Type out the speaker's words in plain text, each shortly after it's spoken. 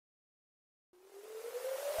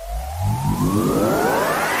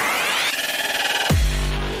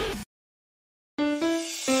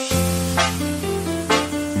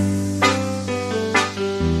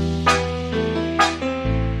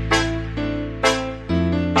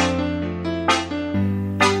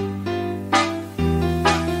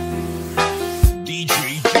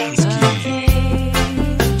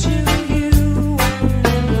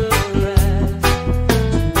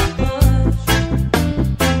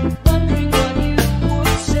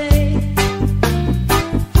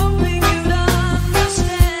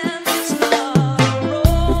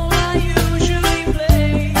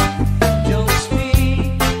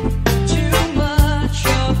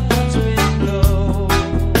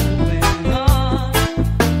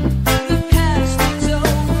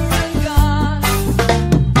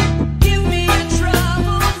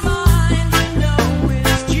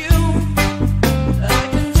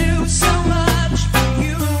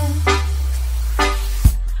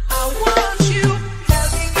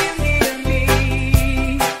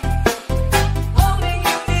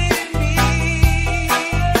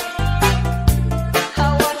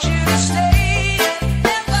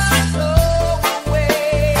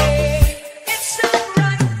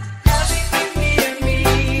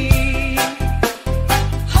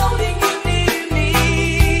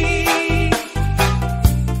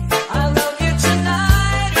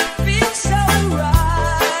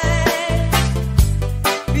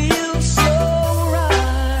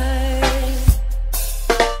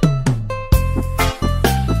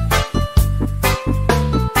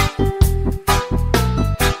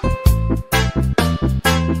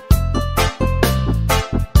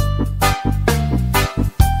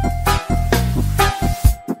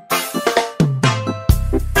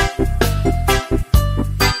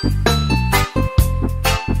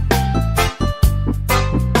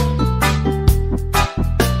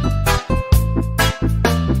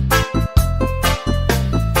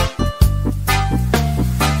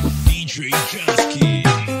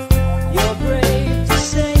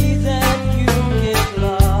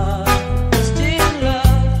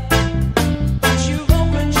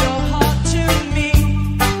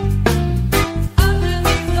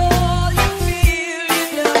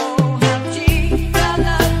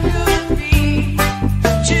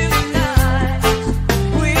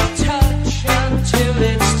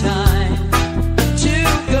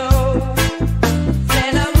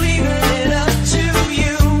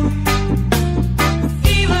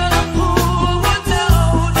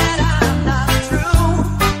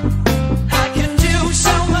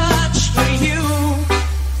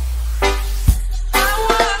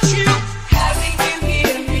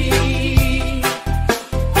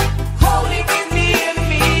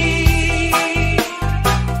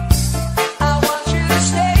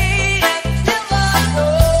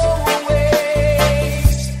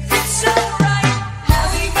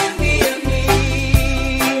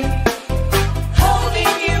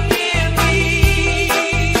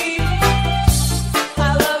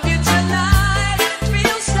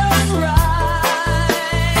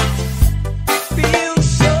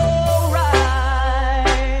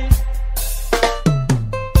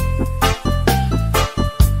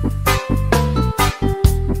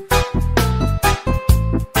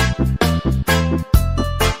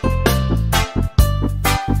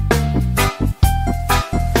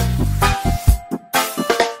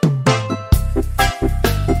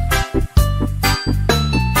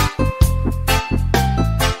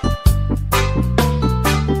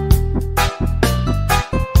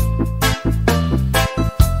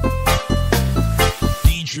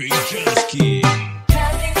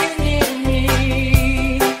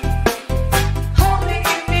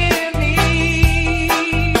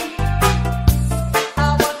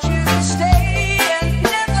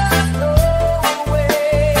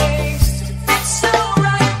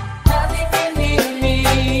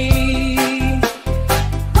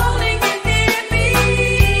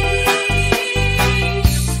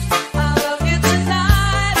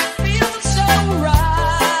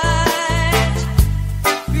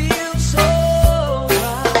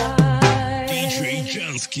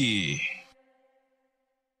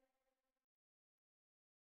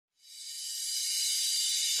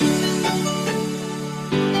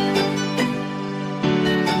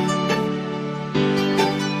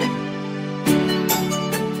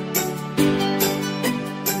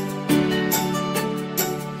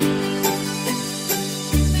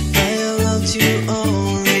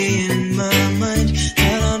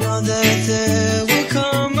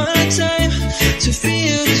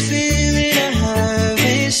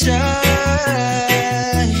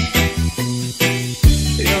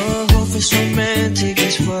Romantic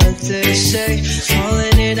is what they say,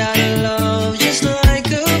 falling in it out of love, just like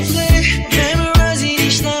a play. Memorizing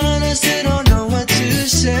each line, I still don't know what to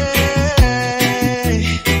say.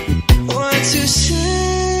 What to say?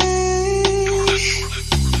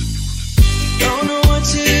 Don't know what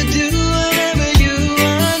to do whenever you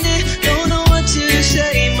want it. Don't know what to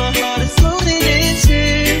say. My heart is floating in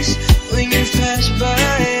tears. When you pass by,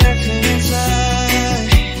 I couldn't fly.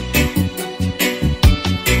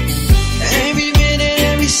 Every minute,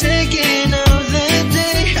 every second of the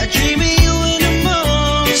day, I dream of you in the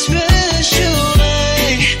most special way.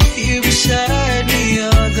 You beside me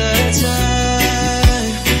all the time.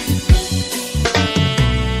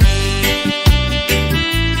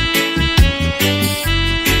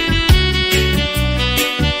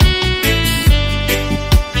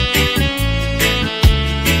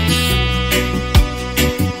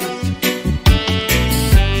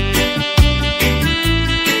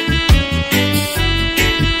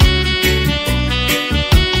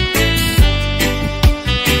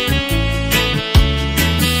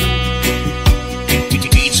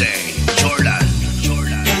 DJ Jordan.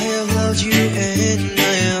 I have loved you and I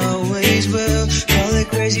always will. Call it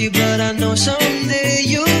crazy, but I know someday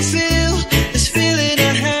you'll feel this feeling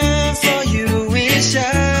I have for you inside.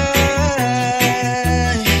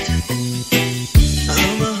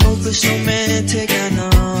 I'm a hopeless romantic, I know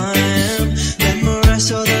I am.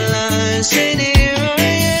 Memorize all the lines, and here I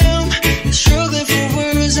am. Struggling for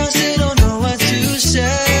words, I still don't know what to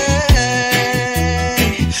say.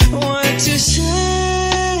 What to say?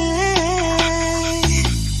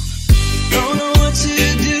 Don't know what to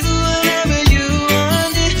do whenever you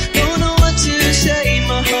want it. Don't know what to say.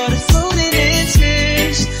 My heart is floating in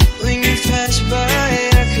tears. When you pass by,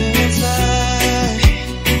 I couldn't fly.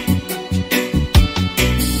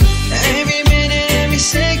 Every minute, every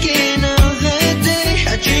second of the day,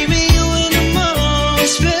 I dream of you in the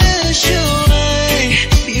most special way.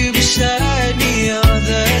 You beside me all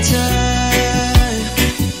the time.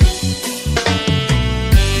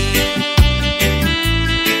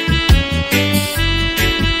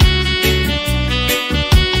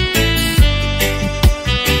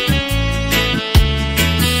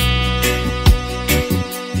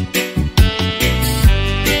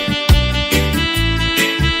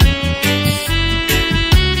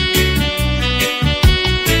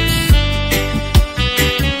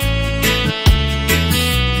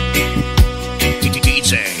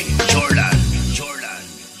 DJ Jordan.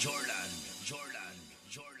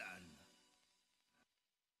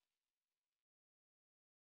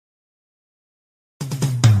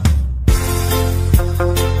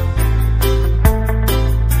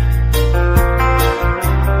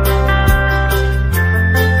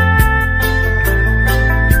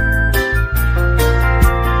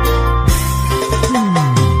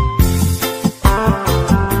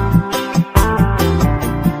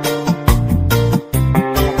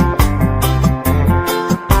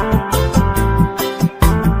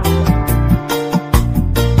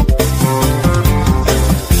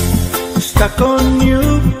 Stuck on you,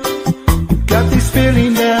 got this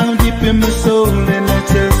feeling down deep in my soul, and I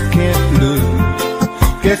just can't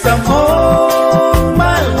lose. Guess I'm on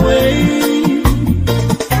my way.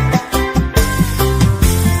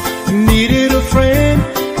 Needed a friend,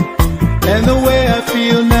 and the way I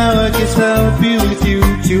feel now, I guess I'll be with you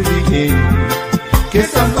till the end.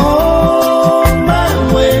 Guess I'm on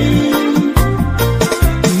my way.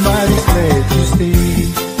 Mighty glad you stayed.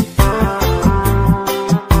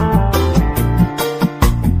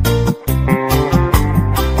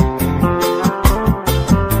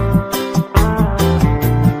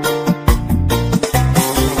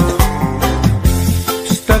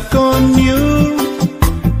 Stuck on you,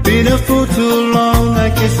 been a fool too long. I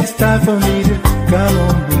guess it's time for me to come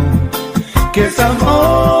on home. Guess I'm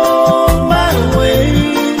on my way.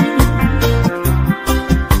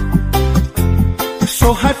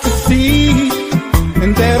 So hard to see,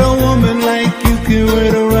 and that a woman like you can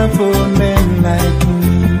wait around for a man like me.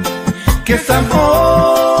 Guess I'm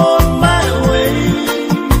on my way.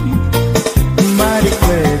 Mighty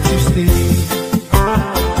glad you stayed.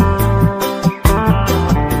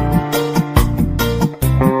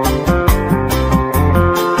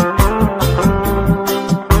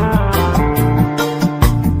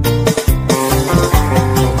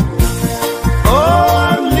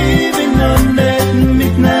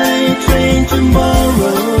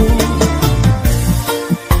 Tomorrow,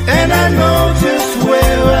 and I know just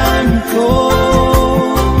where I'm going.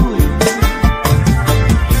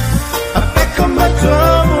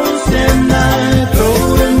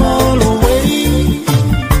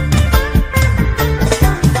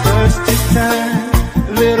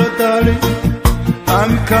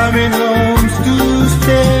 coming home to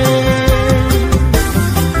stay.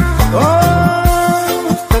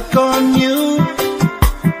 Oh, stuck on you.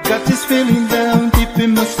 Got this feeling down deep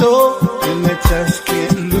in my soul, and I just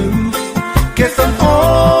can't lose. Guess I'm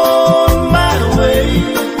on my way.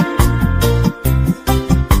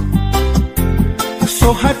 So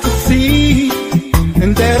hard to see,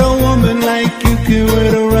 and that a woman like you can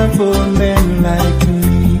wait around for a man like me.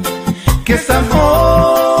 Guess I'm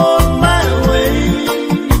on my way.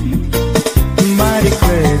 Mighty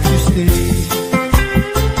glad you stayed.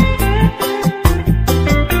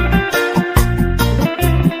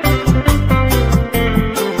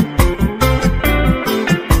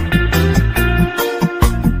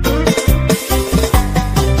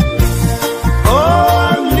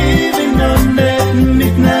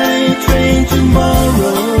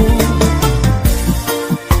 Tomorrow,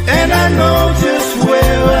 and I know just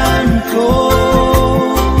where I'm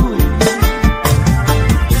going.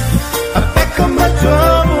 I pack up my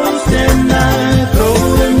troubles and I throw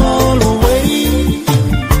them all away.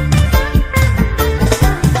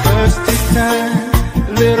 'Cause this time,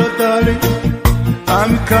 little darling,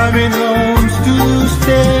 I'm coming home to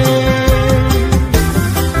stay.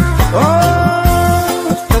 Oh,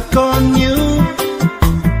 stuck on you.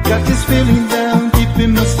 Got this feeling down deep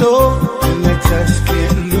in my soul, and I just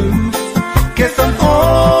can't lose. Guess I'm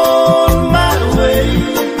on my way.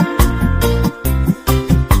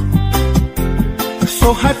 So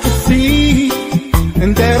hard to see,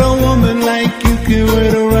 and that a woman like you can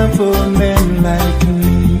wait around for a man like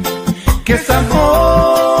me. Guess I'm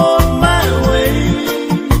on my way.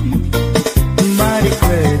 Mighty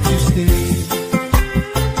glad you stayed.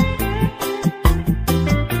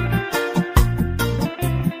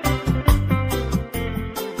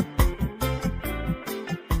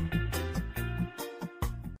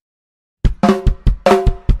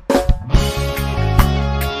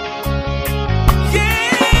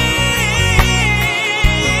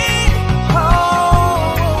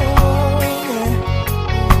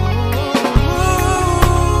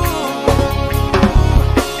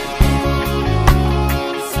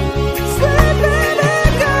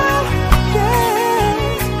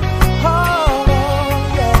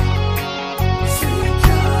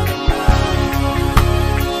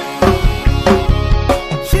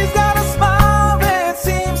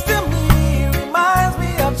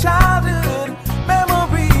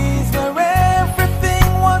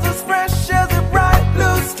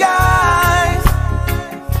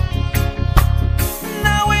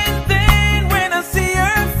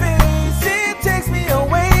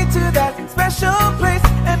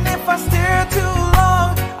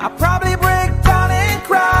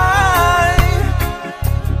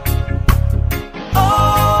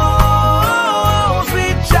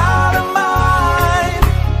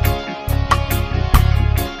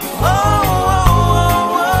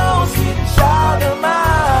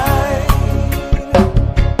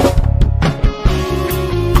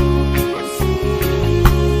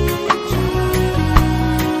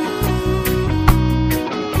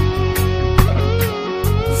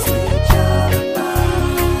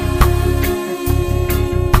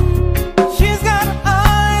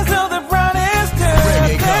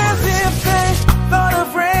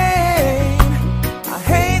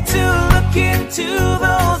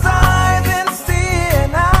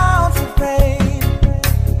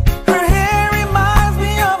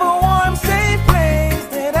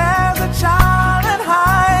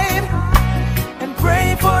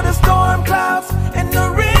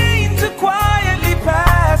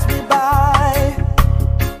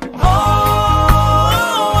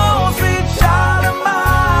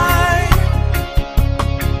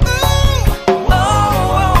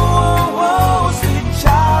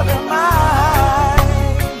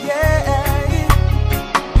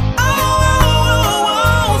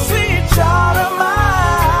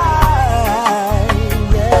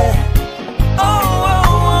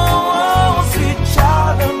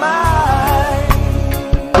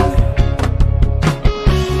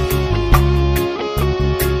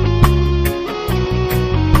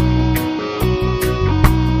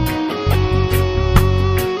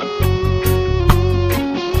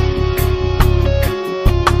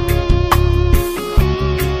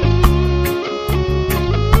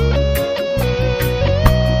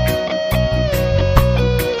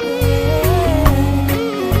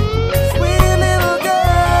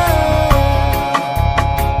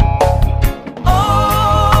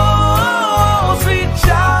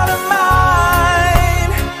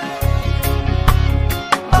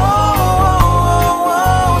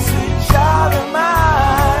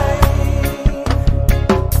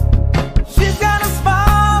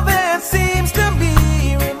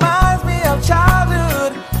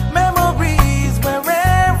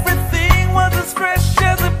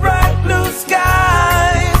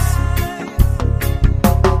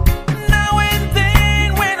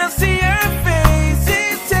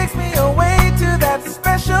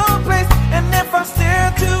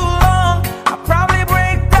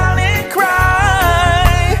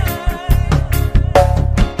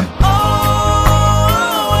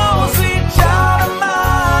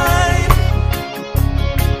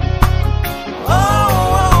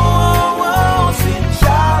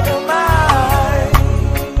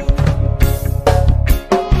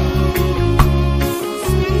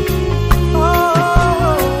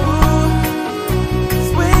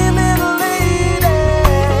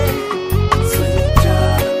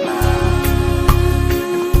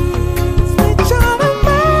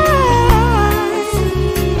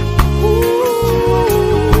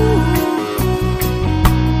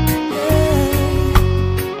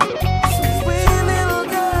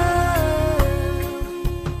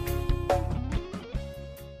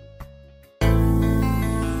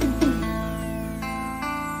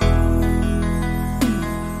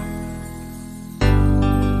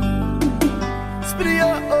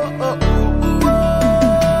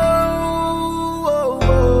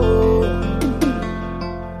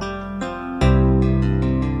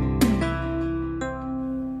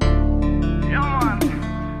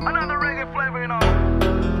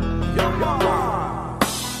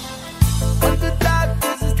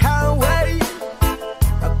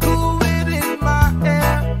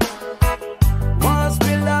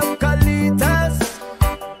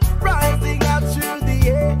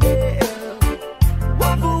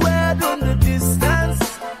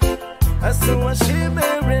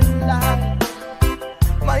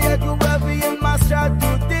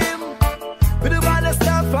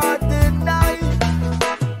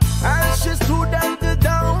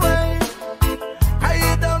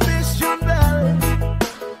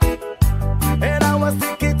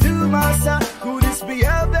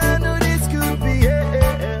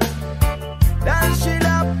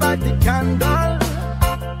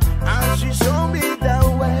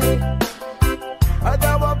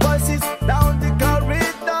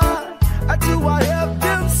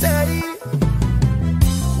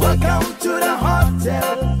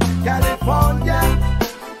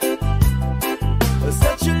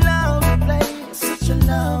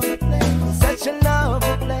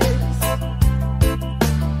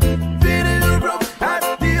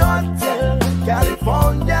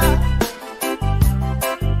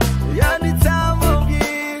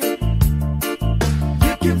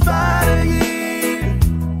 looking for here.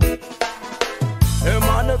 Her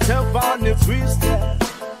mother tough on the twister.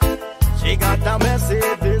 She got a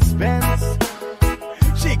Mercedes Benz.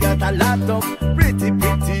 She got a lot of pretty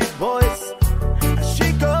boys.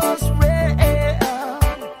 She goes rare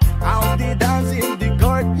out the dance in the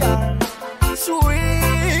courtyard.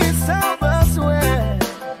 Sweet summer sweat.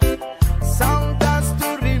 Some dance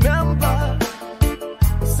to remember,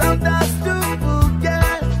 some dance to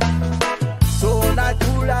forget. So I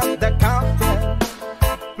pull up the counter.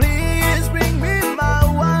 Please bring me my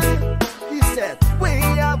wine. He said, we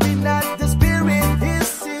have been at the spirit.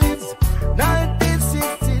 This is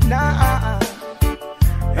 1969.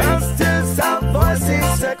 And still some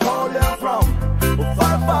voices are calling from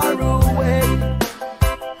far, far away.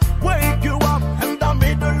 Wake you up in the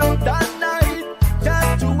middle of the night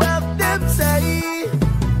just to have them say,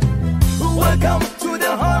 welcome to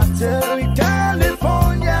the hotel in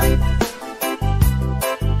California.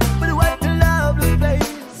 But what a lovely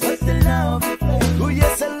place, what a lovely place. Oh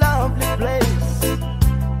yes, a lovely place.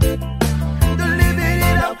 They're living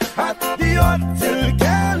it up at the hotel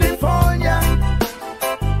California.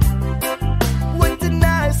 What a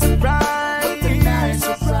nice surprise, what a nice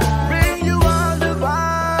surprise. Bring you all the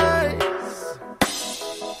vibes.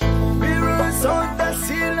 Mirrors on the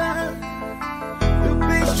ceiling, the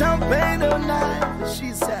big champagne all night. She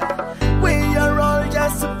said, we are all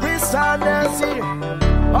just prisoners here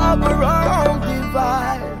of our own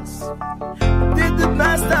device. Did the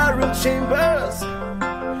master of chambers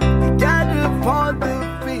gather for the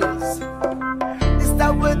peace? Is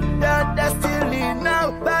that what they're still in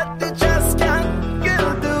now? But they just can't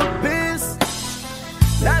get the peace.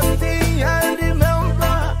 Last thing I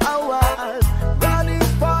remember, I was running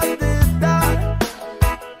for the dark.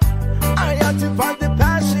 I had to find the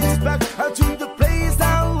passions back to the place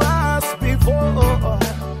I was before.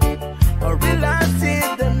 I realized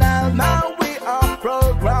it that now we are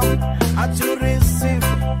programmed to receive.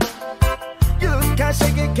 You can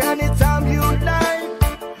shake it anytime you like,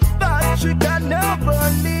 but you can never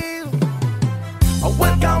leave.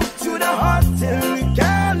 Welcome to the hotel in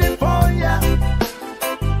California.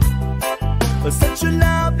 Such a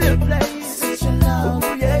lovely place, such a lovely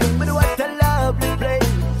place. Yeah, but what a lovely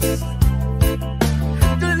place.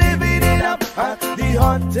 To living it up at the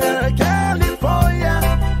hotel California.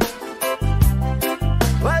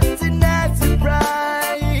 What a nice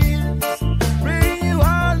surprise. Bring you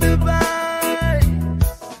all the vibes.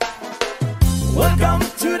 Welcome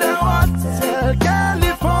to the hotel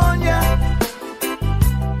California.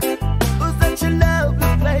 Oh, such a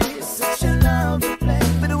lovely place, such a lovely place.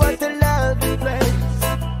 But what a lovely place.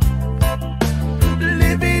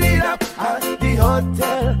 Living it up at the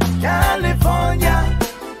hotel California.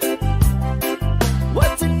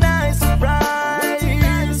 What a nice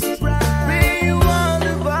surprise. Bring you all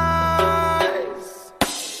the vibes.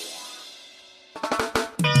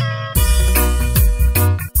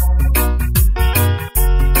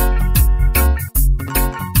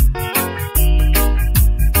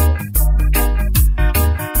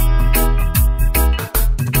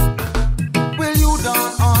 Well, you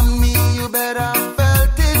down on me, you better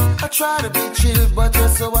felt it. I try to be chill, but you're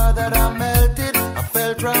so hard that I melted. I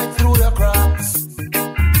felt right through the cracks.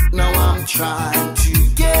 Now I'm trying to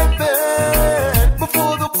get back.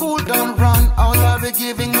 Before the cool down run out, I'll be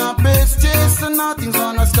giving my best. Yes, and nothing's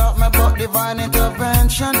gonna stop me but divine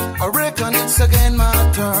intervention. I reckon it's again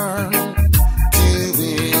my turn to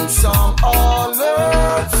win some all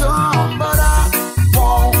some, but I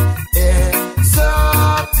won't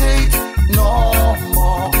hesitate no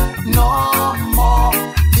more, no more.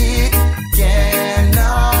 It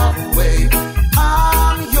cannot wait.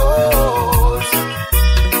 I'm yours.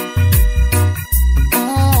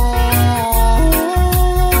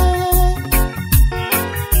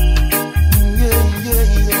 Yeah, yeah,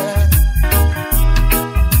 yeah.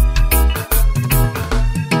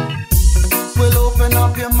 Well, open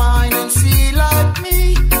up your mind and see like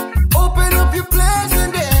me. Open up your plans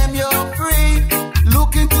and damn, you're free.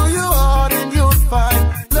 Look into your heart and you'll find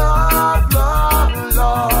love, love,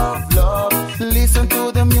 love, love. Listen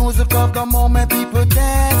to the music of the moment, people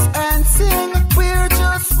dance and sing. We're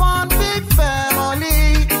just one big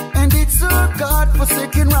family, and it's our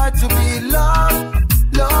God-forsaken right to be loved,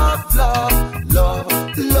 love, love,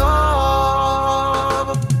 love,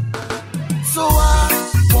 love. So I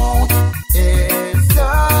won't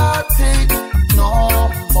hesitate no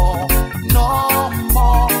more, no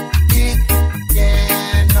more. It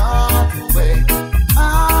cannot wait.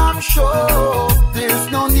 I'm sure there's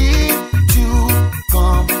no need to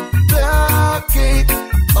complicate.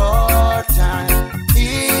 Our time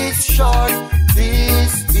is short.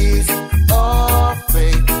 This is our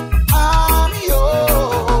fate.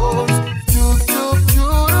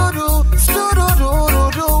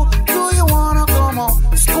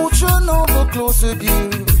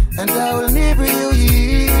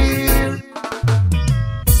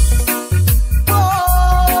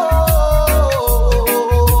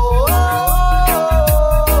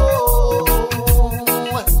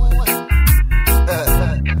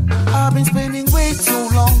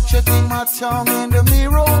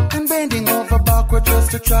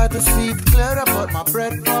 try to see it clearer, but my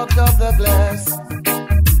breath fogged up the glass.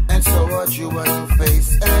 And so what you want to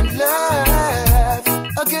face and laugh.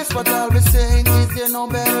 I guess what I'll be saying is there no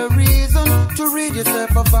better reason to rid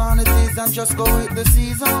yourself of vanities and just go with the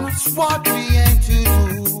seasons. What we aim to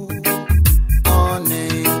do. Our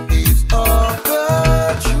name is a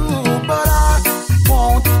virtue, but I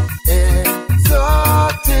won't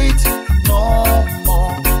hesitate no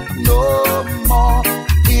more, no more.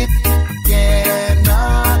 It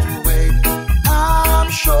cannot wait, I'm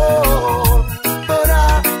sure, but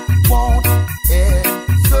I won't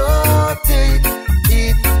hesitate.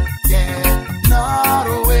 It cannot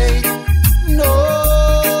wait, no.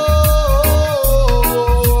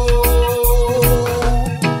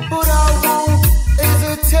 But I won't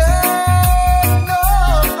hesitate, no.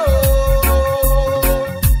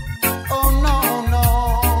 Oh no, no,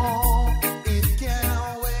 it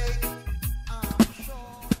cannot wait, I'm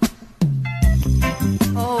sure.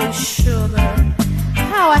 Oh, sugar,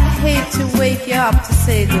 how I hate to wake you up to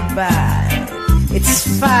say goodbye. It's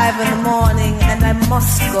 5 in the morning and I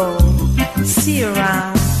must go. See you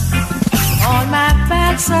around. All my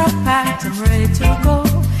bags are packed, I'm ready to go.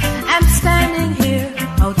 I'm standing here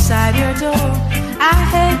outside your door. I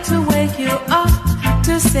hate to wake you up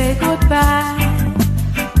to say goodbye.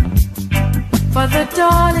 For the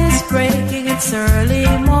dawn is breaking, it's early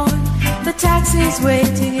morn. The taxi's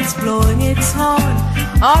waiting, it's blowing its horn.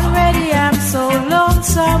 Already I'm so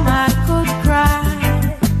lonesome I could cry.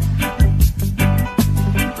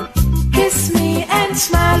 Kiss me and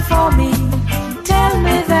smile for me. Tell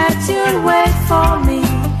me that you'll wait for me.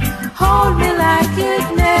 Hold me like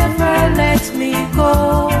you'd never let me go.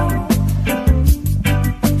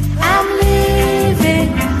 I'm leaving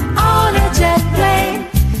on a jet plane.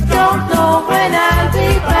 Don't know when I'll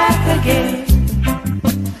be back again.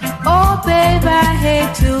 Oh babe, I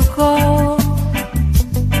hate to go.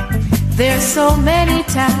 There's so many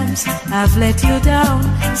times I've let you down.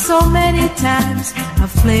 So many times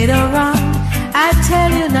I've played around. I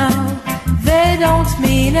tell you now, they don't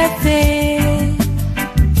mean a thing.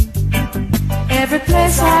 Every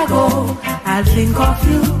place I go, I'll think of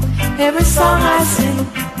you. Every song I sing,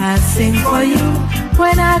 I'll sing for you.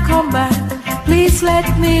 When I come back, please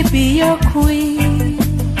let me be your queen.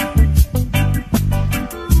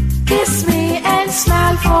 Kiss me and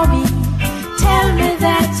smile for me. Tell me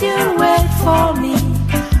that you'll wait for me.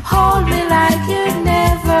 Hold me like you'd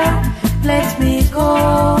never let me go.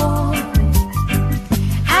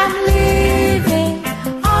 I'm leaving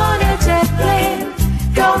on a jet plane.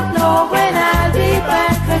 Don't know when I'll be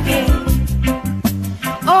back again.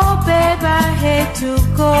 Oh babe, I hate to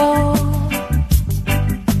go.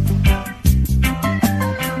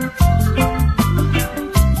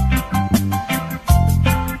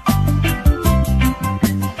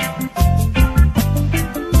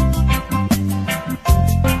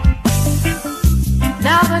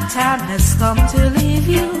 Time has come to leave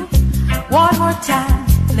you. One more time,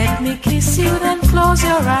 let me kiss you, then close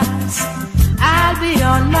your eyes. I'll be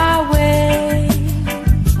on my way.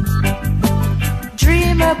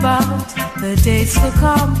 Dream about the days to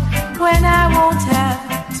come when I won't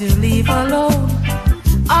have to leave alone.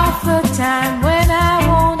 Of the time when I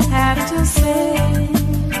won't have to say.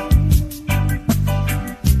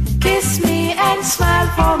 Kiss me and smile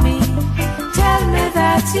for me. Tell me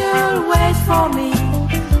that you'll wait for me.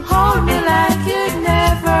 Hold me like you'd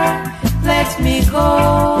never let me go.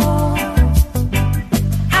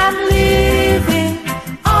 I'm leaving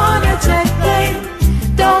on a jet plane.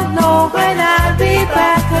 Don't know when I'll be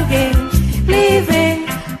back again. Leaving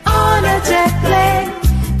on a jet plane.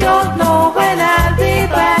 Don't know when I'll be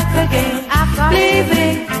back again.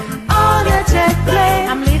 Leaving on a jet plane.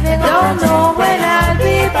 I'm leaving. Don't know when I'll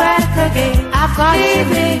be back again. I've got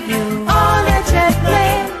leaving you on a jet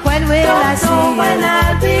plane. When will I see you? When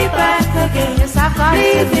I'll be back again. Yes, I've got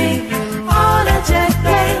leaving on a jet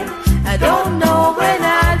plane. I don't know when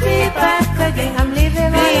I'll be back again. I'm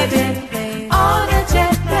leaving on a jet plane. On a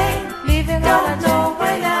jet plane. Leaving on a jet plane. Don't know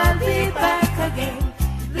when I'll be back again.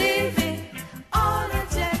 Leaving on a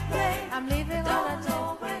jet plane. I'm leaving on a jet plane. Don't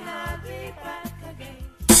know when I'll be back again.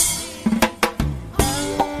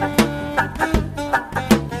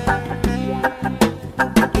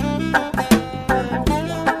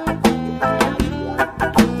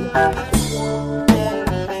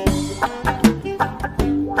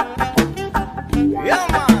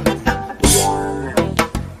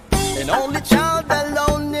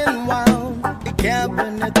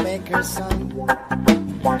 Son.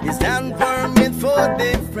 His hand were meant for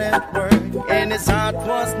different work, and his heart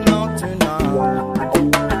was not to none.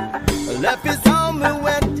 Left his home and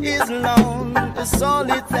went his lone, a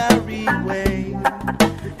solitary way.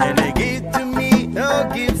 and they give to me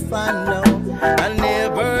a gift I know I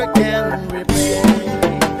never can repay.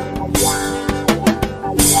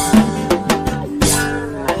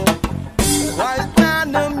 White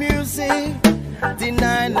man of music,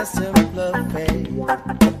 denying a simpler fate.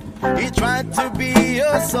 He tried to be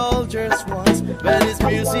a soldier once, but his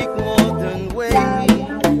music wouldn't wait.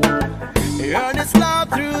 He earned his love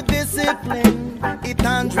through discipline, he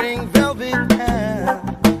thundering velvet hair.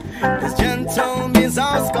 His gentle means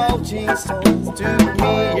of sculpting souls took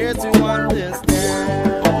me here to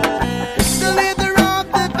understand. The leader of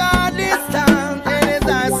the body stand and his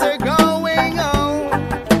eyes are going on,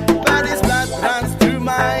 but his blood runs through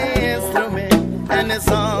my instrument and his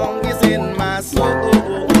song is in my soul.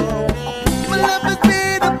 My love has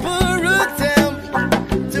been a poor attempt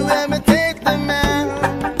to imitate the man.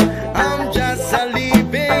 I'm just a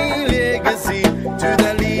living legacy to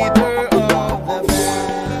the leader of the band.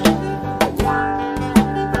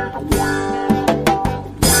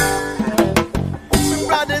 My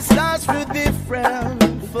brother stars were different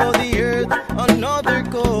for the earth, another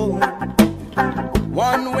goal.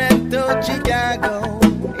 One went to Chicago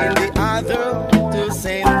and the other to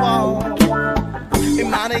St. Paul. In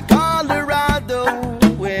Monte Colorado,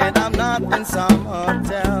 when I'm not in some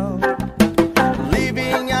hotel,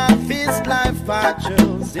 living a feast life I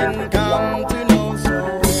chose didn't come to know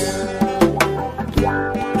so well.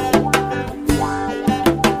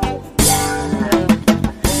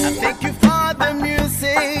 I thank you for the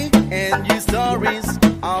music and your stories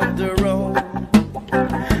on the road.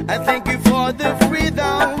 I thank you for the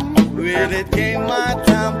freedom when it came my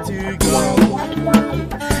time to go.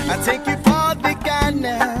 I thank you for the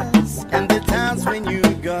kindness and the times when you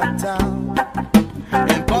got down.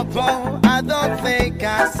 And Papa, I don't think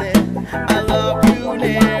I said I love you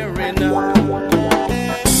near enough.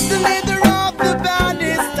 The leader of the band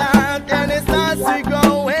is tired and it starts to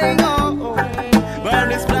going on,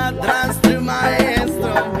 but his blood runs through my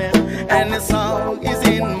instrument and the song is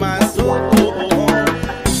in my soul.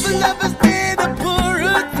 The love has been a poor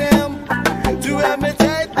attempt to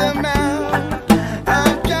imitate the man.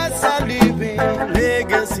 I'm just a living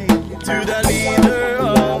legacy to the leader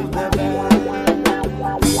of the band.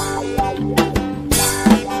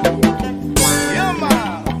 Yeah,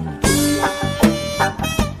 man.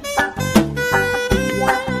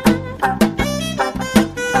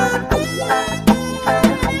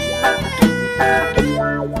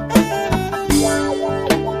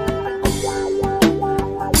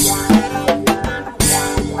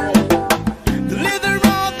 The leader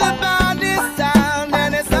of the band is down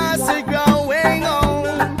and it starts to going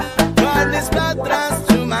on, but his blood runs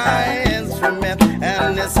to my instrument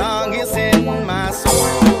and the song is in my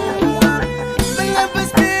soul. The love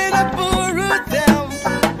has been a poor attempt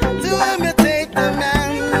to imitate the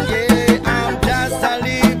man. Yeah, I'm just a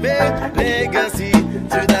living legacy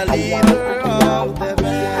to the leader of the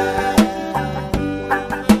band.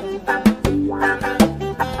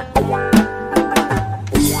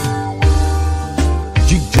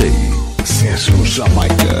 DJ César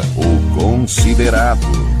Jamaica, o considerado.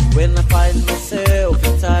 When I find myself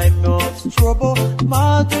in time of trouble,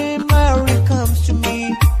 Mother Mary comes to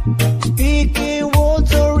me, speaking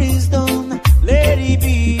words of wisdom, let it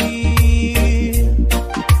be.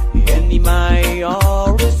 And in my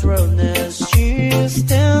always wellness, she is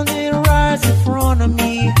standing right in front of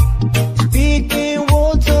me, speaking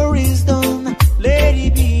words of wisdom, let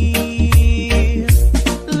it be.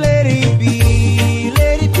 Let it be,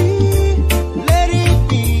 let it be, let it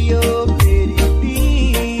be, oh, let it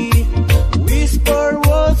be. Whisper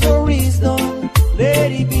words of wisdom,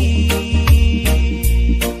 let it be.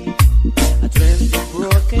 I dreamt of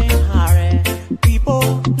broken hearted people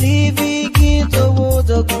living in the world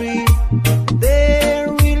of grief. There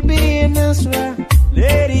will be an answer,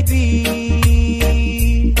 let it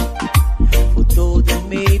be. For though they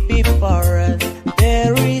may be foreign,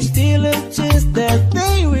 there is still a chance that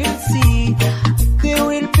they will see. There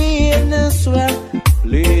will be an answer,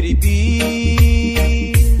 let it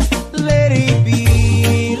be. Let it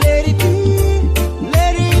be, let it be,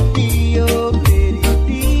 let it be, oh, let it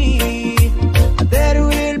be. There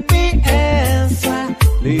will be answer,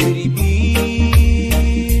 let it be.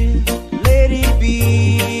 Let it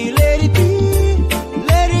be, let it be,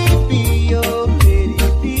 let it be, oh, let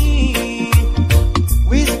it be.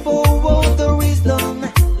 Whisper words of wisdom,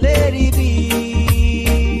 let it be.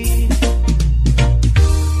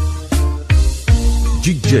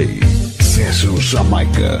 DJ César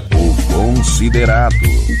Jamaica, o considerado.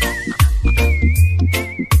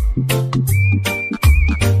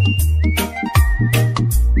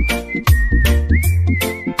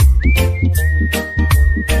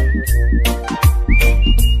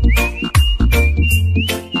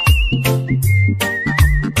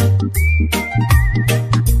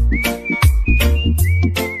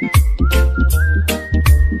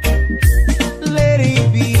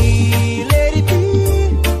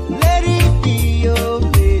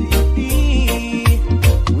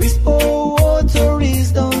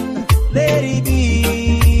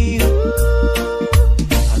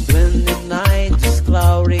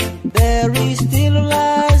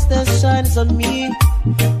 on me,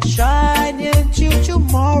 shine into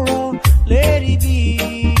tomorrow, let it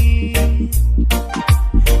be.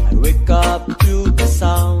 I wake up to the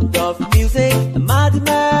sound of music, and Mighty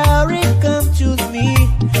Mary come to me,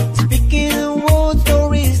 speaking words of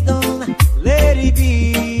wisdom, let it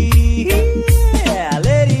be. Yeah,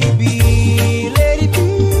 let it be, let it be,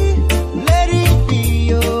 let it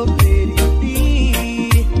be, oh, let it be.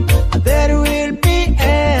 There will be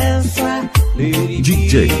answer, let it be.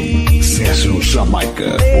 DJ César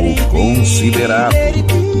Jamaica, o considerado. Let it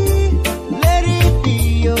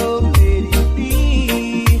be, oh, let it be.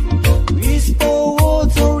 Whisper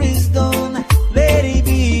words of wisdom, let it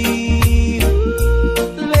be.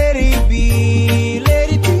 Let it be, let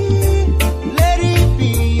it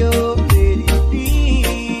be, oh, let it be.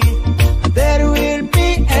 There will be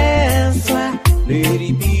answer, let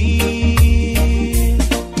it be.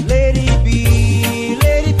 Let it be,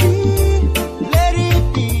 let it be, let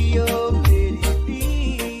it be, oh, let it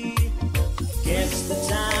be. Guess the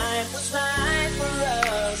time was right for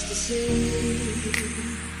us to see.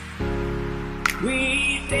 We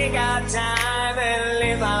take our time and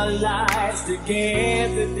live our lives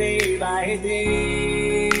together day by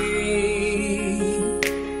day.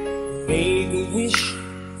 Make a wish,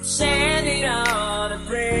 send it on a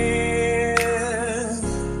prayer.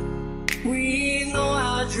 We know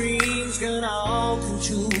our dreams can all come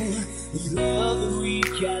true with love that we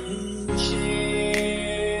can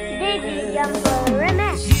share. Diggy Jungle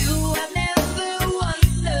Remix. You have never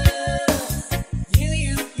wondered, will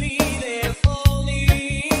you be there for me?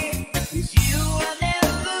 If you have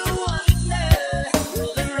never wondered,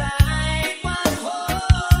 you're the right one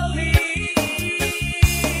for me.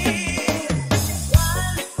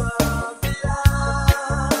 One for the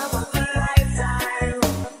love of a lifetime,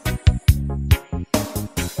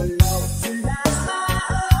 a love to last my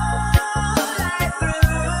whole life through.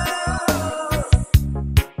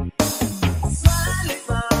 Finally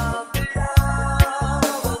found the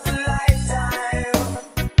love of a lifetime,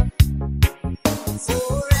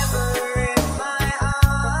 forever in my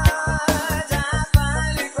heart. I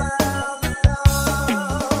finally found the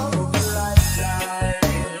love of a lifetime.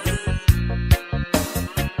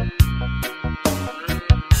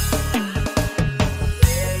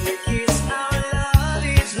 Every kiss, our love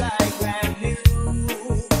is like brand new,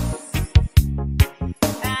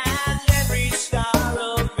 and every star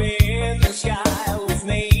up in the sky was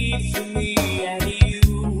made for me and you.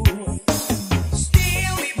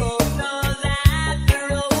 Still, we both know that the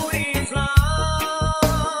road is long.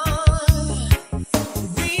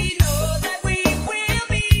 We know that we will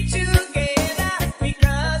be together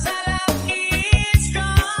because our love is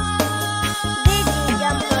strong. Diggy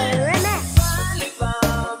Jungle Remix. Finally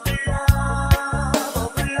found the love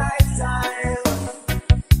of a lifetime,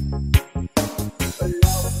 a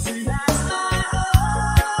love to last my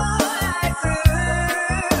whole life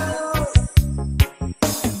through.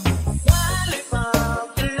 Finally found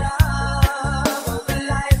the love of a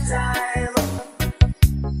lifetime,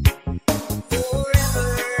 forever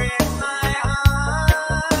in my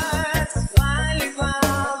heart. Finally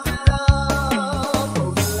found the love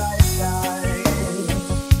of a lifetime.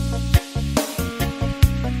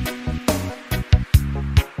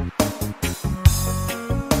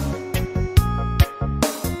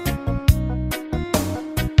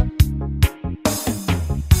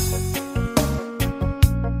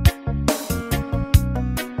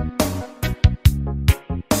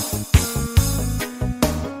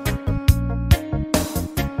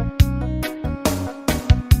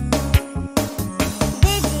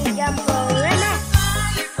 Diggy Jungle Remix.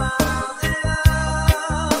 Finally found the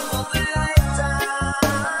love of a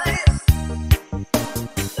lifetime,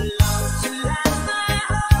 love to last my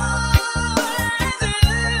whole life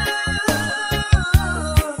through.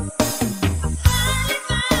 Finally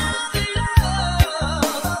found the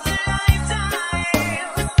love of a lifetime,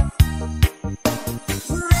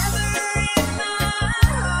 forever in my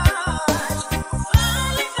heart.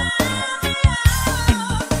 Finally found the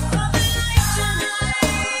love of a lifetime.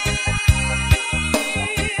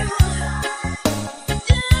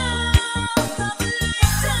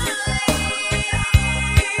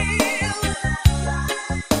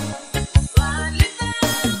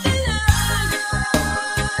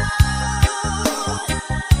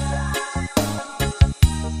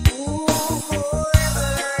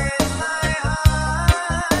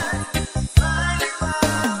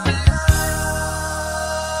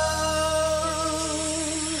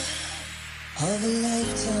 Of a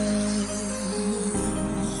lifetime.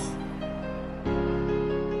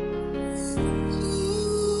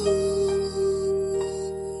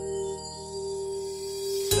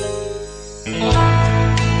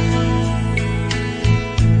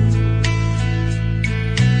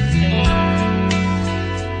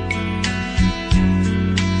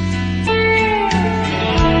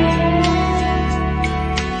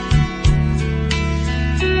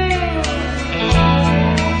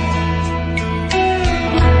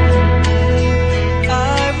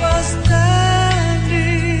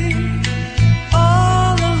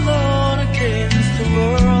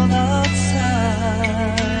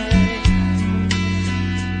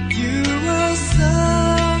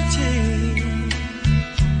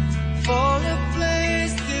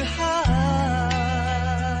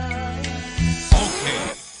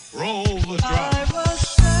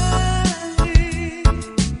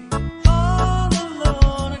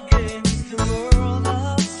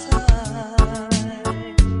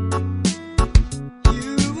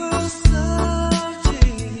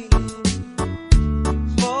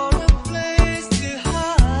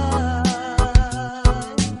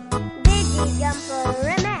 Jumper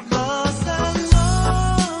Remix. Lost and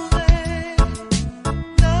lonely,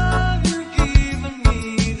 now you've given me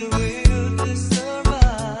the will to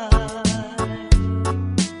survive.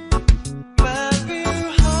 When we're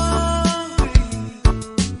hungry,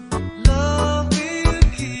 love will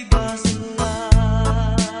keep us alive.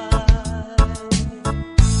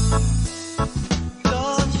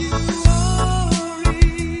 Don't you worry,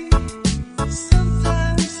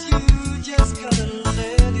 sometimes you just gotta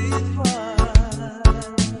let it ride.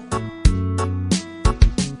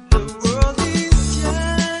 The world is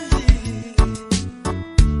changing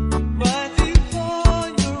right before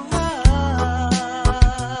your eyes.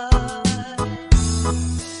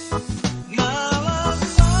 Now I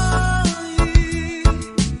found you,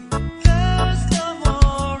 there's no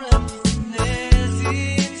more emptiness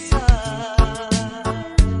inside.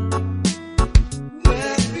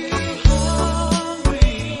 When we're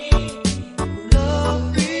hungry, love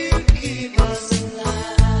will keep us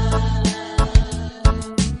alive.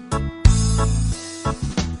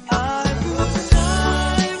 I would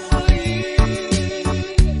die for you,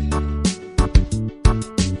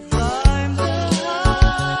 climb the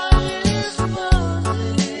highest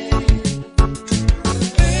mountain,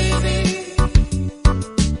 baby.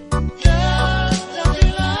 There's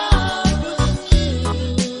nothing I wouldn't do.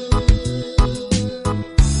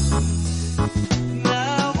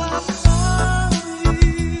 Now I found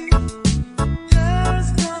you, there's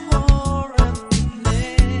no more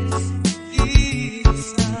emptiness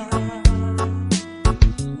inside.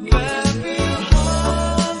 When we're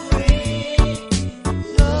hungry,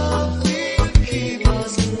 love will keep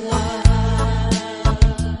us alive.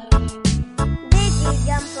 Reggae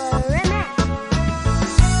Jumper Remix.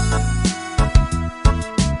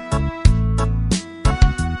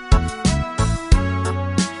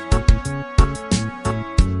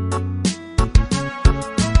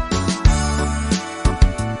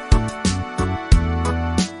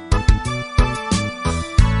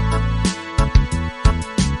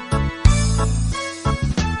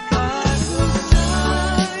 I would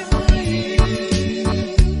die for you,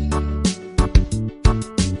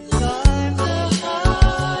 climb the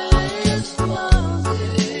highest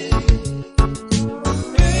mountain,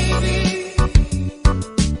 baby.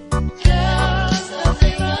 There's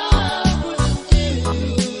nothing I wouldn't do.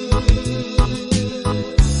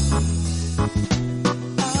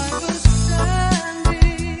 I was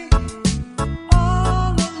standing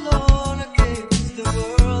all alone against the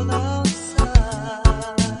world outside.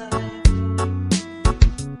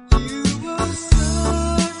 You were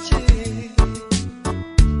searching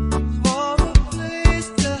for a place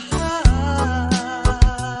to hide.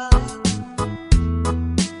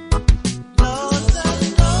 Lost and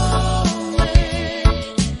lonely,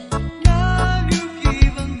 now you've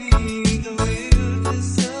given me the will to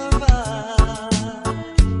survive.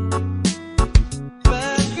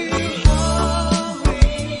 When we're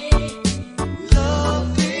hungry, love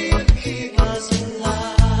will keep us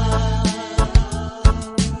alive.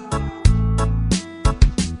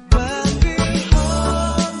 When we're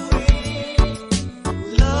hungry,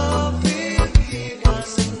 love will keep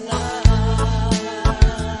us alive.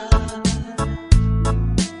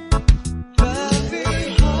 When we're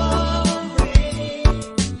hungry,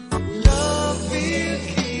 love will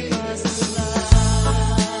keep us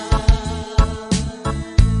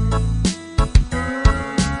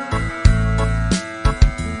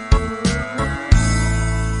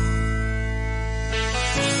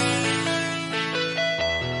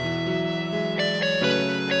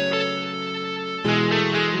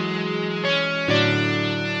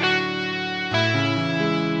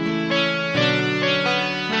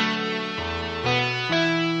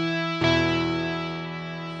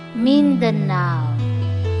Mindanao.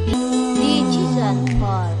 Digital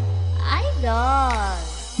for Idol.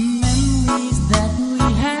 Memories that we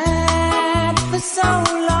had for so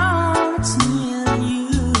long, it's me and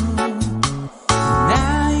you.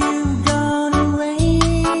 Now you've gone away,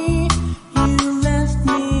 you left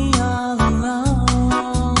me all alone.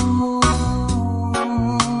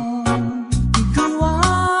 Go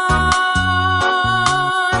on,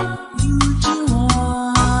 you do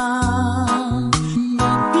on,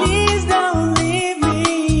 but please don't leave me.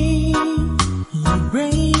 You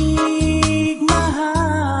break my heart.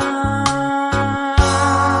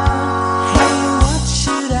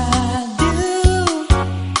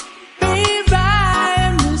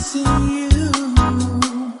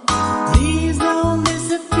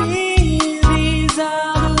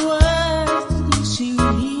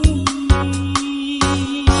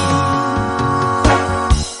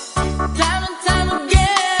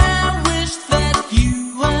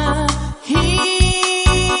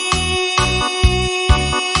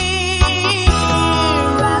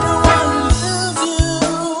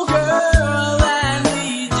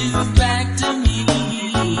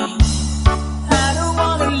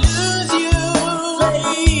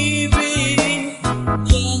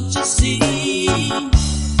 to see.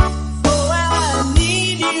 Oh, I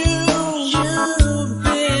need you. You've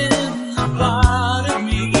been a part of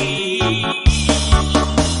me.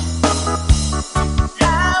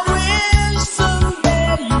 I wish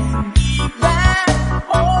someday you'd be back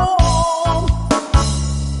home.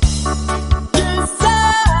 'Cause I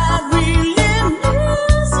really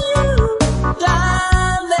miss you,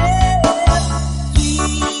 darling.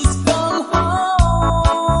 Please come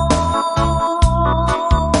home.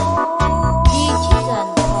 Digital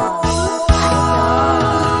Boy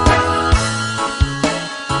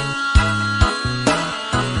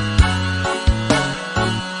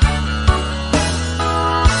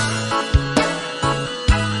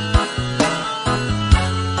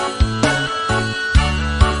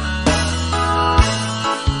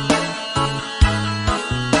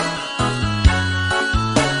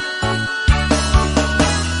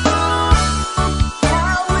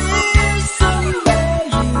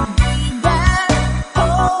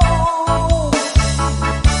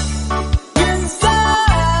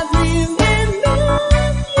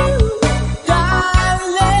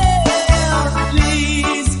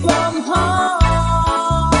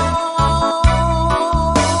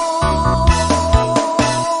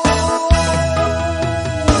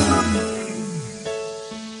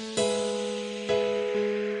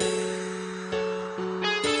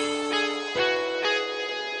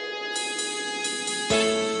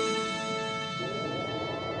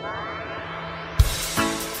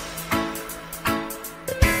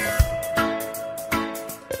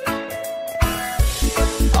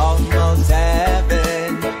Almost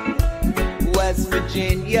heaven, West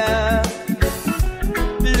Virginia,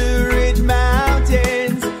 Blue Ridge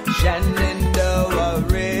Mountains, Shenandoah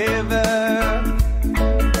River.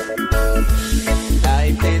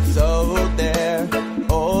 Life is old there,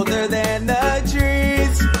 older than the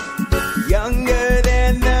trees, younger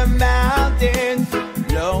than the mountains,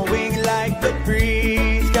 blowing like the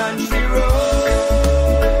breeze. Country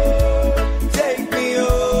road, take me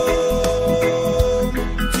home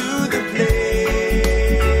to the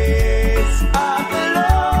place I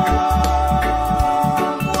belong.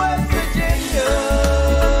 West Virginia,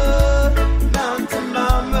 Mountain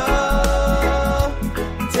Mama,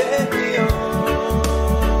 take me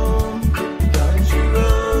home. Country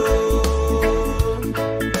road,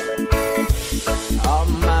 all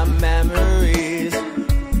my memories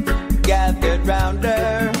gathered round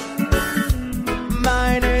her.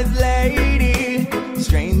 Miner's lady,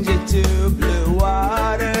 stranger to blue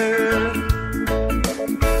water,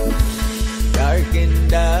 dark and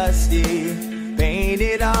dusty,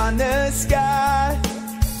 painted on the sky,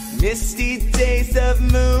 misty taste of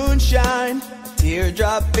moonshine,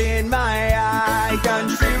 teardrop in my eye.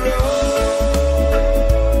 Country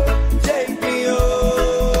road, take me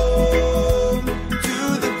home to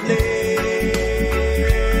the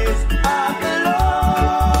place I belong.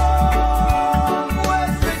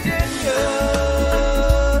 West Virginia,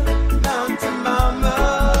 Mountain Mama,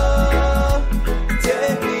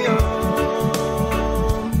 take me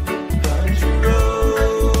home. Country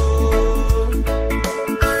road,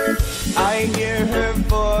 I hear her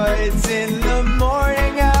voice in the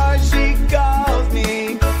morning hour. She calls me.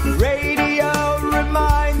 Radio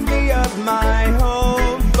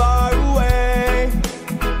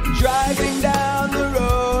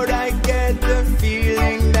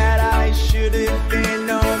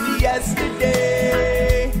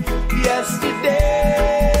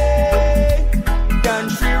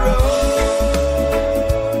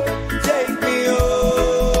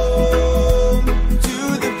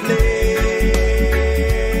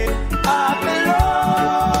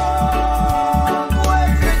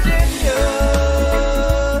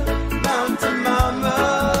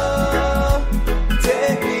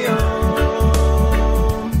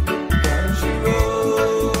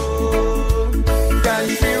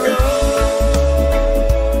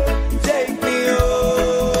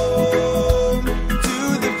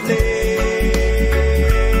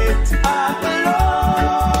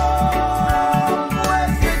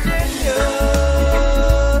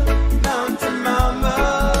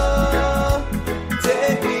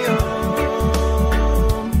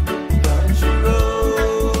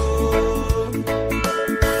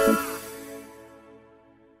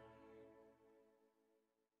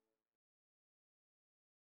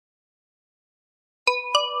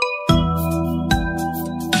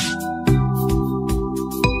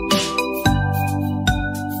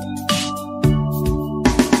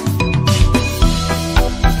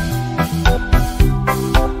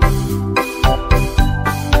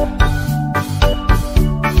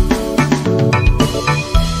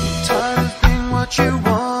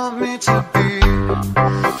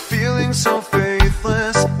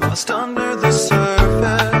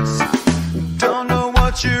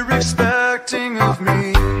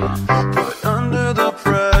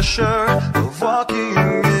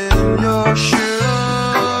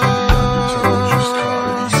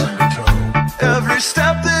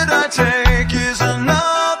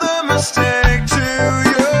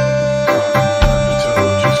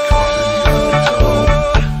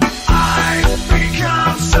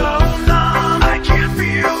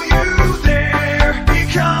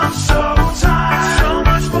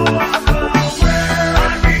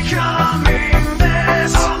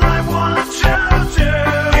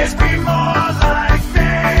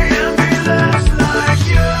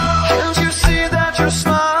you're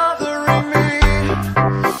smothering me,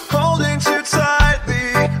 holding too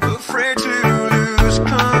tightly, afraid to lose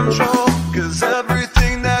control. 'Cause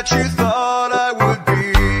everything that you thought I would be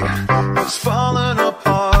has fallen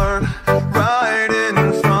apart right in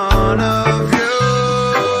front of you.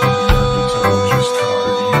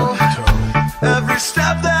 Every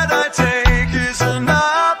step that I take is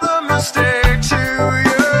another mistake to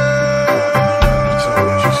you.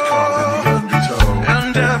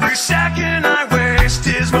 And every second I waste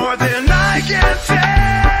is more than I can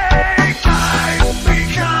take. I've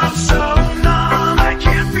become so numb, I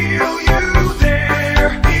can't feel you there.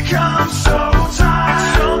 Become so tired,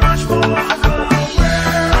 so much more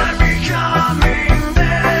aware. I'm becoming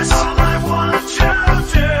this. All I want to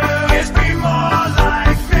do is be more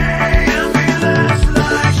like me and be less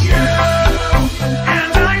like you.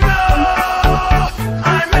 And I know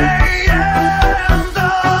I may end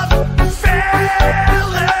up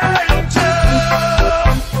failing too,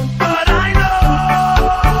 but I know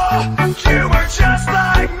you were just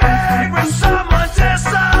like me with someone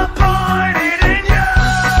disappointed in you.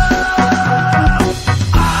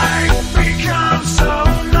 I've become so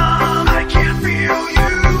numb, I can't feel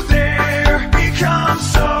you there. Become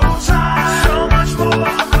so tired, so much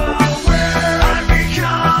more aware. I'm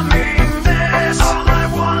becoming this. All I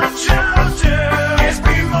want to do is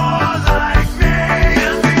be more like me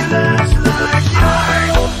and be less like you.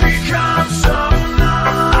 I've become so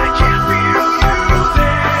numb, I can't feel you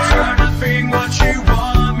there. Trying to be what you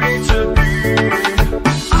want me to be.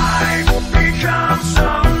 I've become so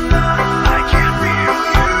numb, I can't feel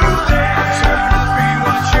you there. Trying to be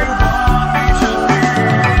what you want me to be.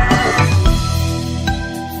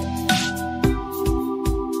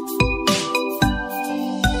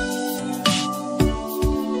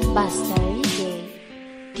 Basta Reggae,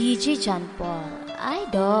 DJ John Paul,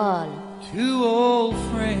 Idol. Two old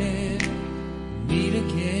friends meet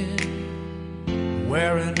again,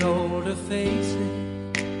 wearing older faces,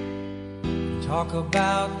 talk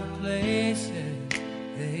about the places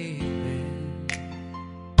they've been.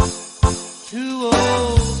 Two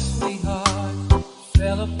old sweethearts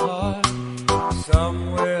fell apart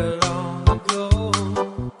somewhere long ago.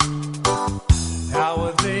 How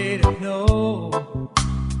were they to know?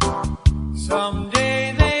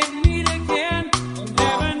 Someday they meet again, will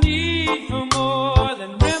never need for more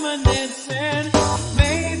than reminiscing.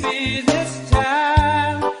 Maybe this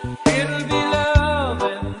time it'll be love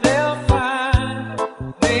and they'll find.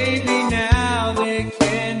 Maybe now they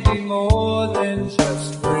can be more than just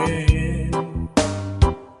friends.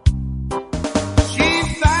 She's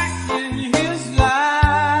back in his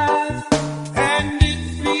life, and it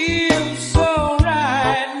feels so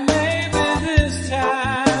right. Maybe this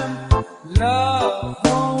time love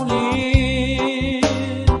won't end.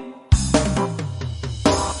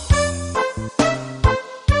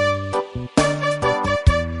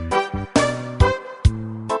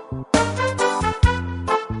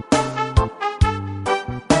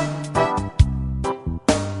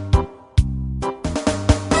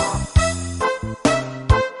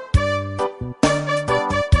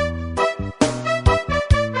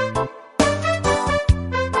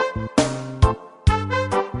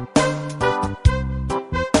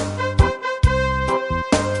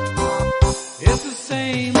 It's the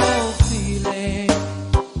same old feeling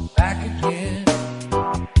back again.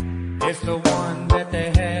 It's the one that they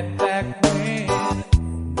had back when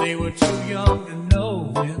they were too young to know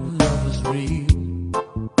when love was real.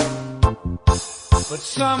 But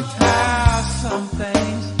somehow some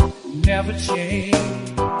things never change,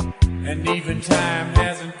 and even time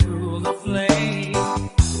hasn't cooled the flame.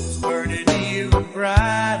 It's burning even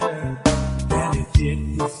brighter than it did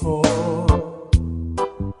before.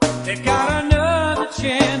 They got another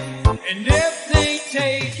chance, and if they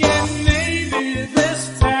take it, maybe this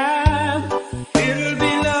time it'll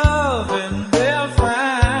be love and they'll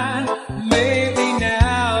find. Maybe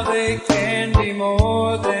now they can be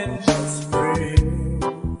more than just friends.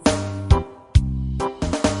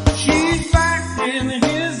 She's back in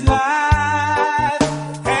his life,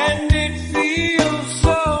 and it feels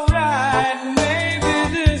so right. Maybe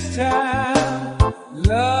this time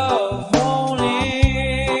love won't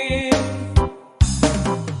end.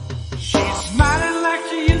 She's smiling like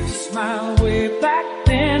she used to smile way back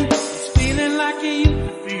then. She's feeling like he used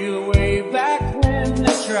to feel way back when.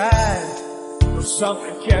 That's right, but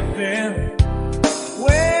something kept them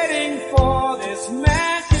waiting for this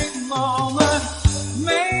magic moment.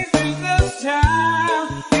 Maybe this time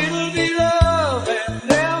it'll be love and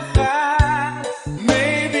they'll find.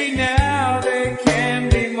 Maybe now they can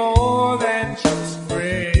be more than just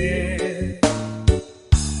friends.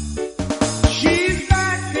 She's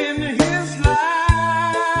back in his life.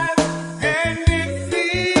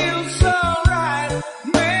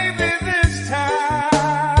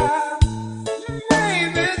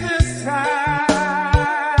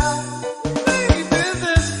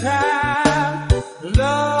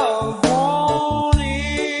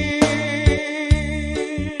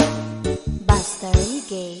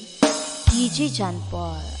 John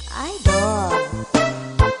Paul, Idol.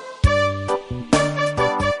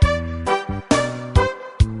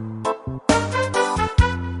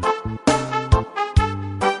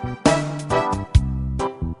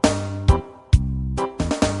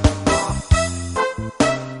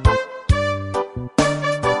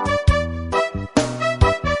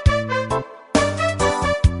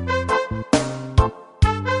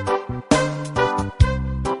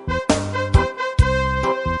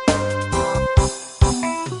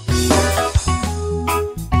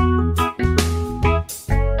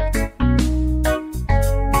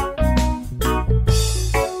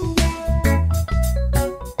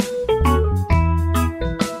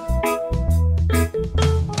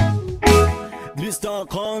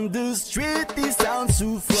 Talk on the street, this sounds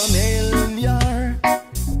so familiar.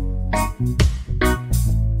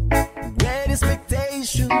 Great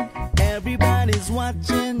expectation, everybody's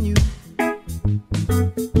watching you.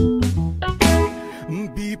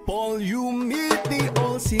 People you meet, they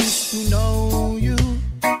all seem to know you.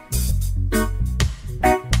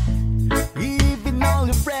 Even all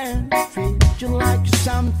your friends treat you like you're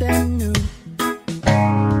something new.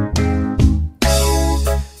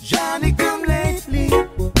 Johnny come lately,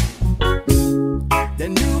 the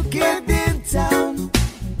new kid in town.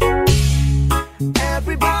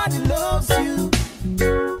 Everybody loves you,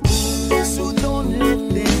 so don't let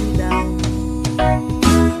them down.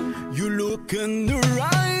 You look in their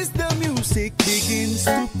eyes, the music begins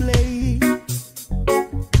to play.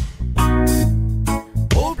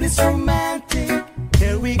 Hopeless romantic,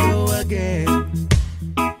 here we go again.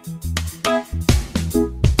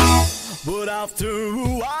 But after a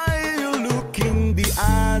while, you're looking the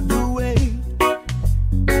other way.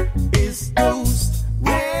 It's those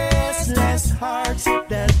restless hearts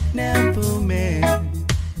that never met.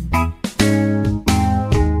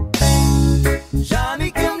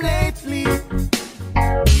 Johnny come lately,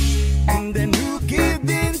 and the new kid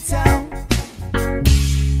in town.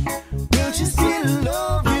 Will she still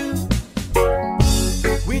love you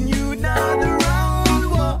when you're not around?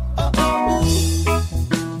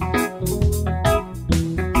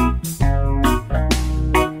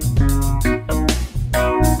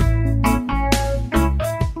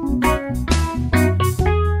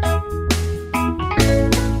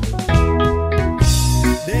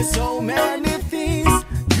 So many things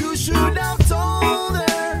you should have told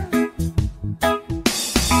her,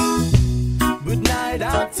 but night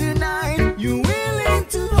after night you're willing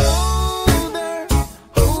to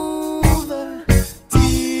hold her,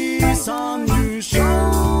 tears on your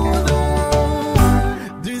shoulder.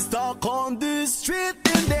 This talk on the street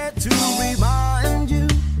is there to remind you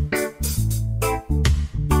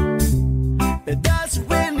that that's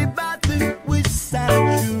really matter which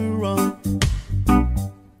side you're on.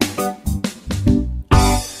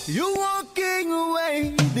 You're walking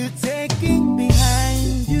away, they're taking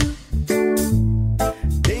behind you.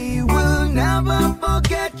 They will never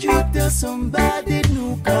forget you till somebody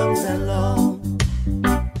new comes along.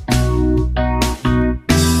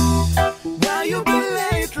 Where you been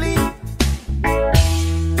lately?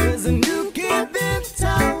 There's a new kid in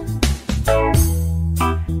town.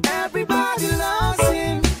 Everybody loves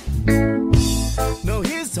him. No,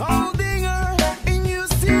 he's holding her and you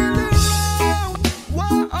still around.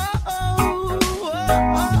 Whoa.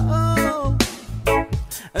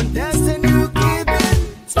 And there's a new kid in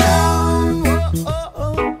town.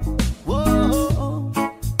 Whoa.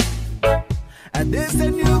 And there's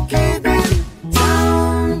a new kid in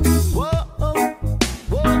town. Whoa.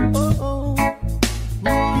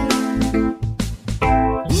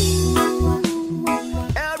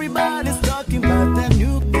 Everybody's talking about that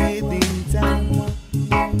new kid in town.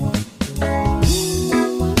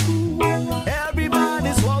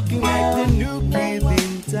 Everybody's walking like the new kid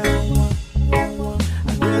in town.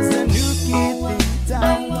 There's a new kid in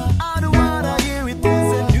town. I don't wanna hear it.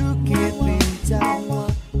 There's a new kid in town.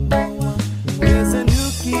 There's a new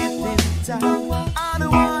kid in town. I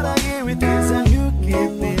don't wanna hear it. There's a new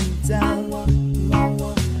kid in town.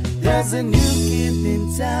 There's a new kid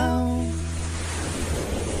in town.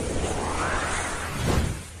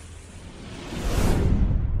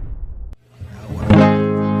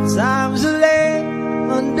 Times are late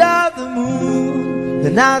under the moon,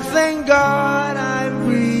 and I thank God I'm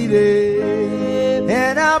breathing.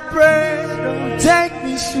 And I pray don't take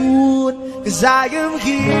me soon, 'cause I am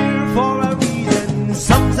here for a reason.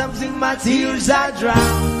 Sometimes in my tears I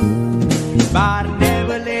drown, but I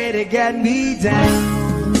never let it get me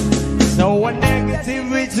down. So when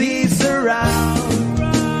negativity surround,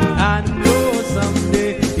 I know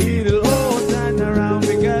someday it'll all turn around,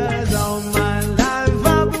 because all my life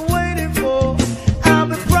I've been waiting for, I've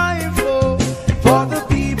been crying for,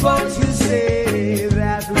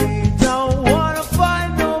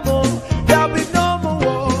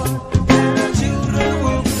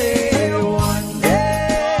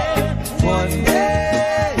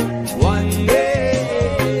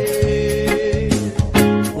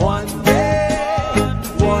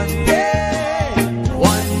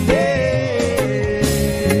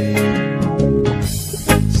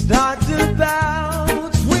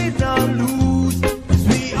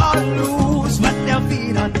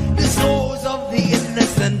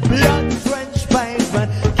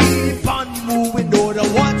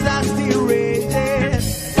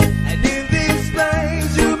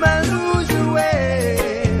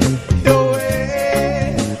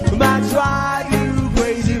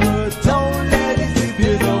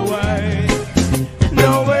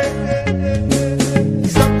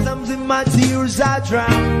 my tears I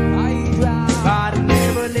drown, but I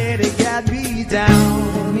never let it get me down.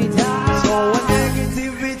 So when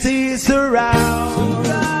negativity surrounds,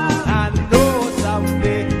 I know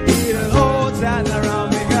someday it'll all turn around,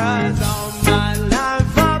 because all my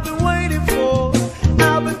life I've been waiting for,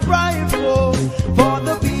 I've been crying for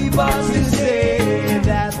the people to say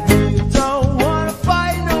that we don't wanna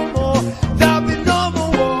fight no more, there'll be no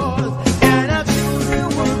more wars, and our children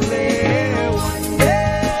will play one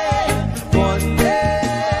day, one day,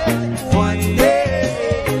 one day,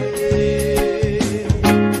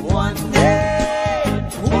 one day,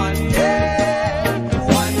 one day,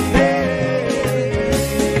 one day.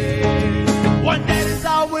 One day is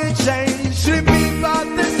how we change, should be about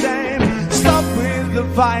the same. Stop with the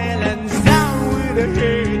violence, down with the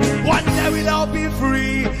hate. One day we'll all be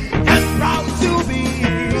free and proud to be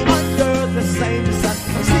under the same sun.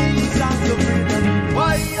 Singing songs of freedom.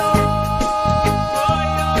 Why yo,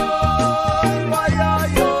 why yo,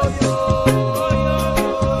 yo, yo,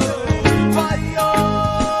 why yo,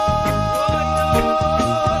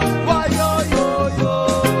 why yo, yo, yo.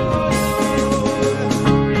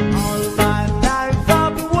 All my life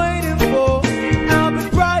I've been waiting for, I've been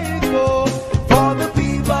crying for the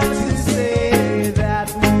people to say that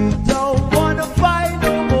we don't wanna fight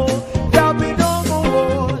no more, there'll be no more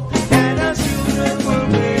wars, and our children will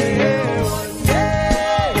live one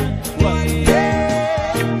day, one day,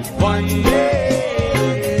 one day,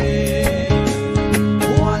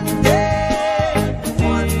 one day,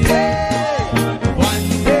 one day, one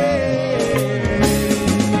day.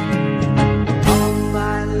 All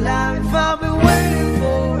my life I've been waiting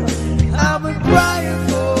for, I've been crying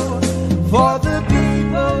for the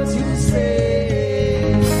people to say.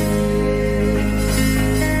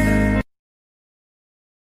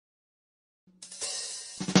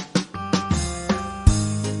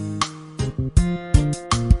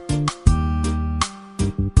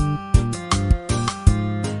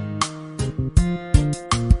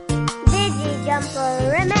 Digi Jumper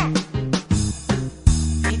Remix.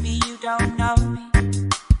 Maybe you don't know me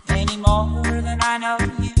any more than I know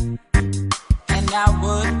you, and I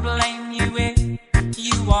wouldn't blame you if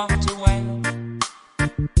you walked away.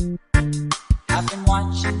 I've been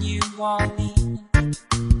watching you all evening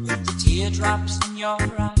with the teardrops in your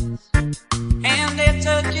eyes, and it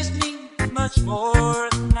touches me much more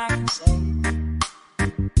than I can say.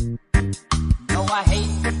 No, I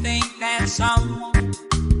hate to think that someone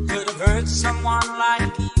could have hurt someone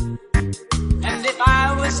like you. And if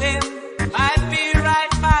I was him, I'd be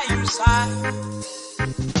right by your side.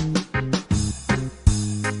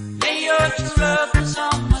 Lay your troubles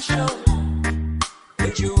on my shoulder,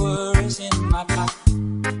 put your worries in my pocket,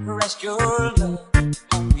 rest your love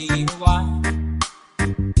on me a while.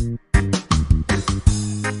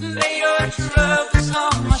 Lay your troubles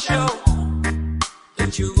on my shoulder,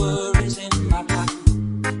 put your worries in my pocket,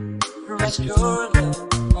 rest your love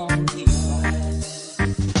on me a while.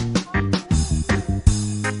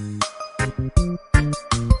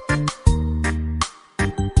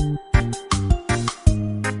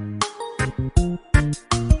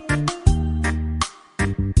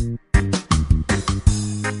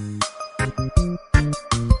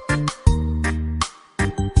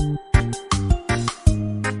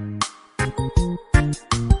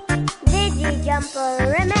 Digi Jumper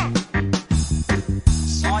Remix.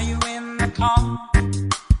 Saw you in the car,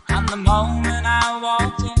 and the moment I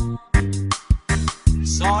walked in,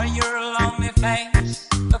 saw your lonely face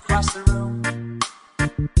across the room.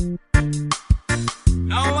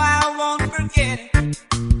 No, I won't forget it,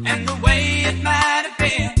 and the way it might have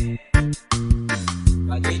been.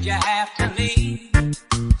 Why did you have to leave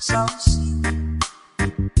so soon?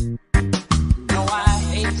 No, I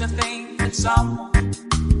hate to think that someone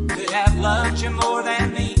could have loved you more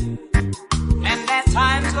than me. And at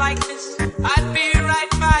times like this, I'd be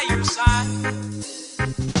right by your side.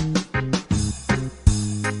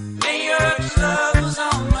 Lay your troubles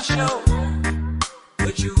on my shoulder,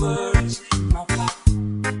 put your worries in my pocket,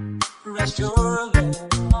 rest your love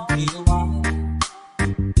on me a while.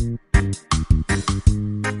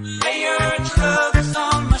 Lay your troubles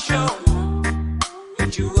on my shoulder,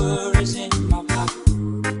 put your worries in my pocket,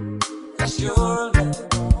 rest your love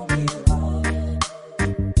on me a while.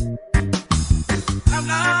 How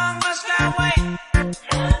long must I wait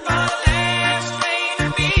for the last train to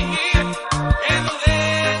be here and the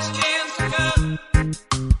last chance to come?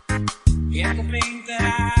 Yet to think that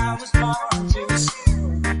I was born too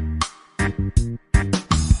soon.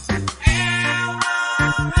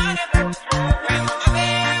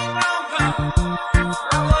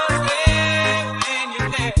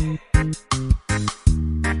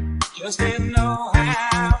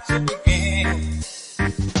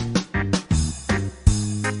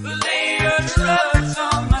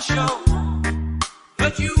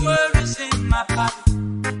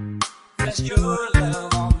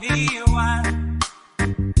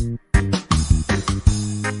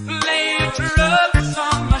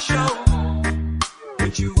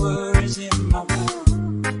 your words in my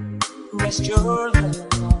mind. Rest your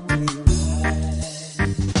love on me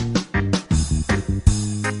right.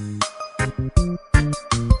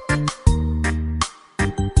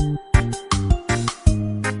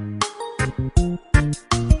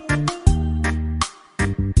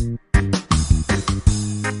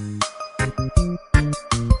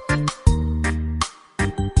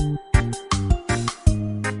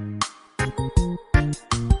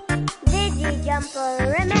 Digi Jumper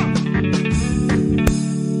Remix.